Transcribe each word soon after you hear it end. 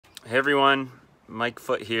Hey everyone, Mike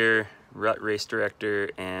Foot here, Rut Race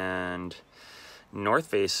Director and North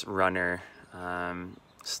Face runner.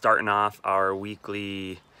 Starting off our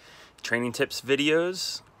weekly training tips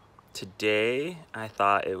videos. Today, I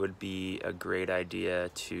thought it would be a great idea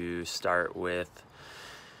to start with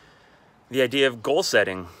the idea of goal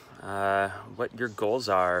setting. What your goals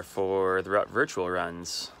are for the Rut virtual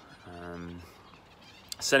runs.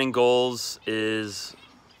 Setting goals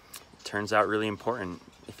turns out really important.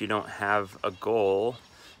 If you don't have a goal,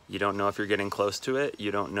 you don't know if you're getting close to it.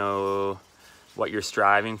 You don't know what you're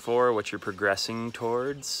striving for, what you're progressing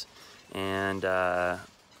towards. And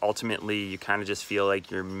ultimately, you kind of just feel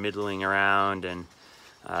like you're middling around and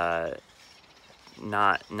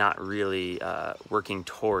not really working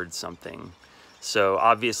towards something. So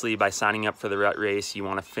obviously, by signing up for the Rut Race, you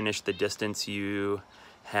want to finish the distance you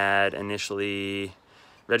had initially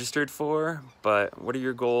registered for, but what are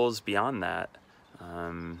your goals beyond that?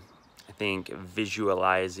 I think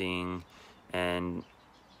visualizing and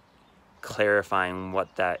clarifying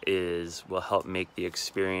what that is will help make the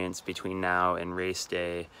experience between now and race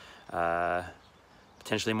day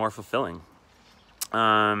potentially more fulfilling.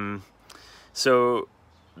 So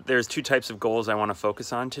there's two types of goals I want to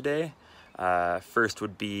focus on today. First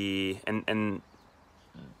would be, and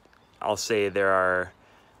I'll say there are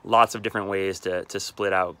lots of different ways to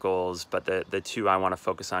split out goals, but the two I want to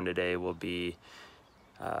focus on today will be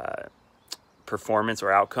performance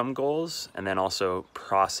or outcome goals, and then also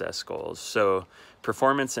process goals. So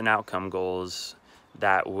performance and outcome goals,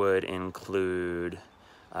 that would include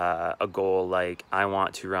a goal like I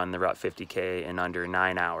want to run the Rut 50K in under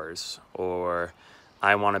 9 hours, or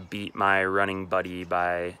I want to beat my running buddy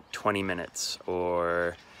by 20 minutes,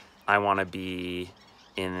 or I want to be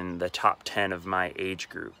in the top 10 of my age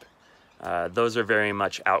group. Those are very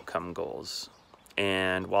much outcome goals.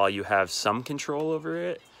 And while you have some control over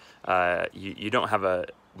it, you don't have a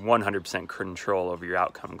 100% control over your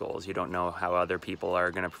outcome goals. You don't know how other people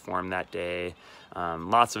are going to perform that day.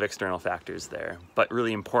 Lots of external factors there, but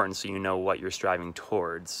really important so you know what you're striving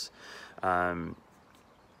towards. And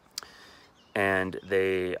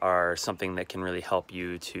they are something that can really help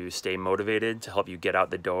you to stay motivated, to help you get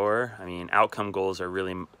out the door. I mean, outcome goals are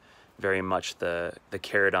really very much the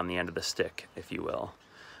carrot on the end of the stick, if you will.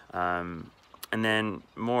 And then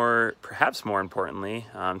perhaps more importantly,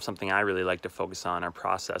 something I really like to focus on are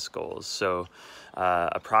process goals. So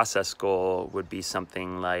a process goal would be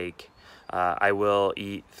something like, I will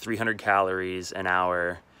eat 300 calories an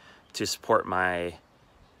hour to support my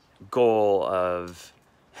goal of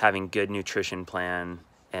having good nutrition plan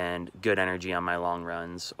and good energy on my long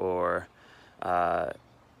runs, or one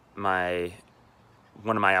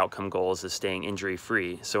of my outcome goals is staying injury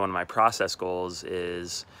free. So one of my process goals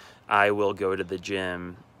is I will go to the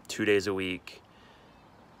gym 2 days a week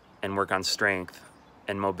and work on strength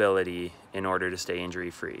and mobility in order to stay injury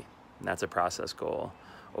free. That's a process goal.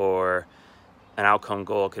 Or an outcome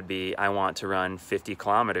goal could be I want to run 50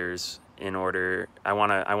 kilometers I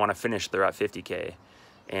want to finish the Rut 50K.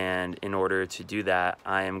 And in order to do that,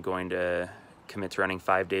 I am going to commit to running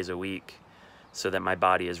 5 days a week so that my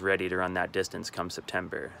body is ready to run that distance come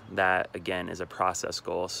September. That, again, is a process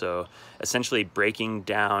goal. So essentially breaking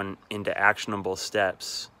down into actionable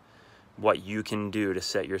steps what you can do to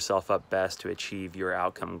set yourself up best to achieve your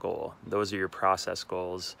outcome goal. Those are your process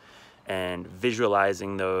goals. And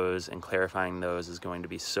visualizing those and clarifying those is going to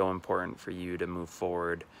be so important for you to move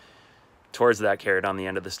forward towards that carrot on the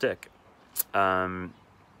end of the stick. And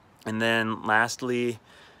then lastly,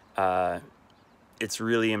 it's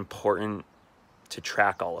really important to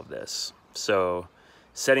track all of this. So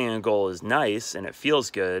setting a goal is nice and it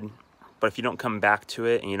feels good, but if you don't come back to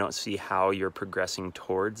it and you don't see how you're progressing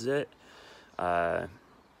towards it,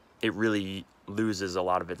 it really loses a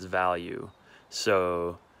lot of its value.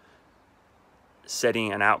 So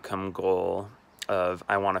setting an outcome goal of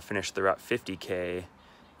I want to finish the Rut 50K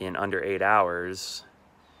in under 8 hours,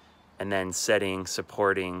 and then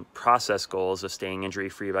supporting process goals of staying injury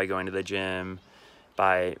free by going to the gym,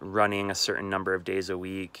 by running a certain number of days a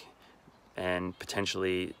week, and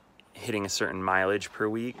potentially hitting a certain mileage per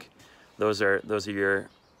week. Those are your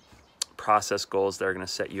process goals that are going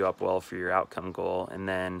to set you up well for your outcome goal. And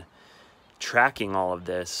then tracking all of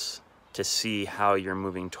this to see how you're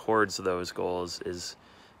moving towards those goals is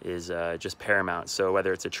just paramount. So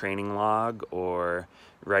whether it's a training log or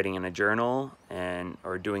writing in a journal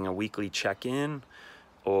or doing a weekly check-in,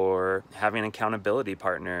 or having an accountability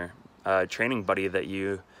partner, a training buddy that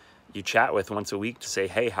you chat with once a week to say,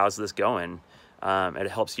 hey, how's this going? It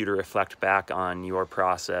helps you to reflect back on your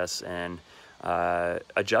process and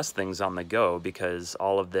adjust things on the go, because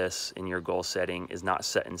all of this in your goal setting is not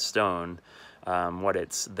set in stone. What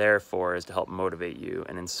it's there for is to help motivate you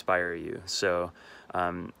and inspire you. So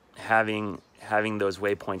having those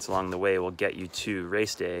waypoints along the way will get you to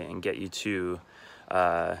race day and get you to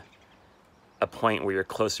a point where you're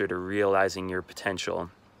closer to realizing your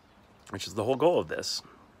potential, which is the whole goal of this,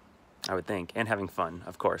 I would think, and having fun,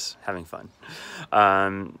 of course, having fun.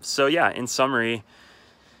 So yeah, in summary,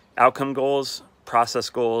 outcome goals, process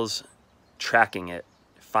goals, tracking it,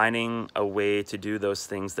 finding a way to do those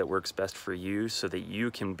things that works best for you so that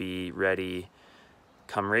you can be ready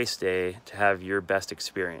come race day to have your best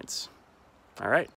experience. All right.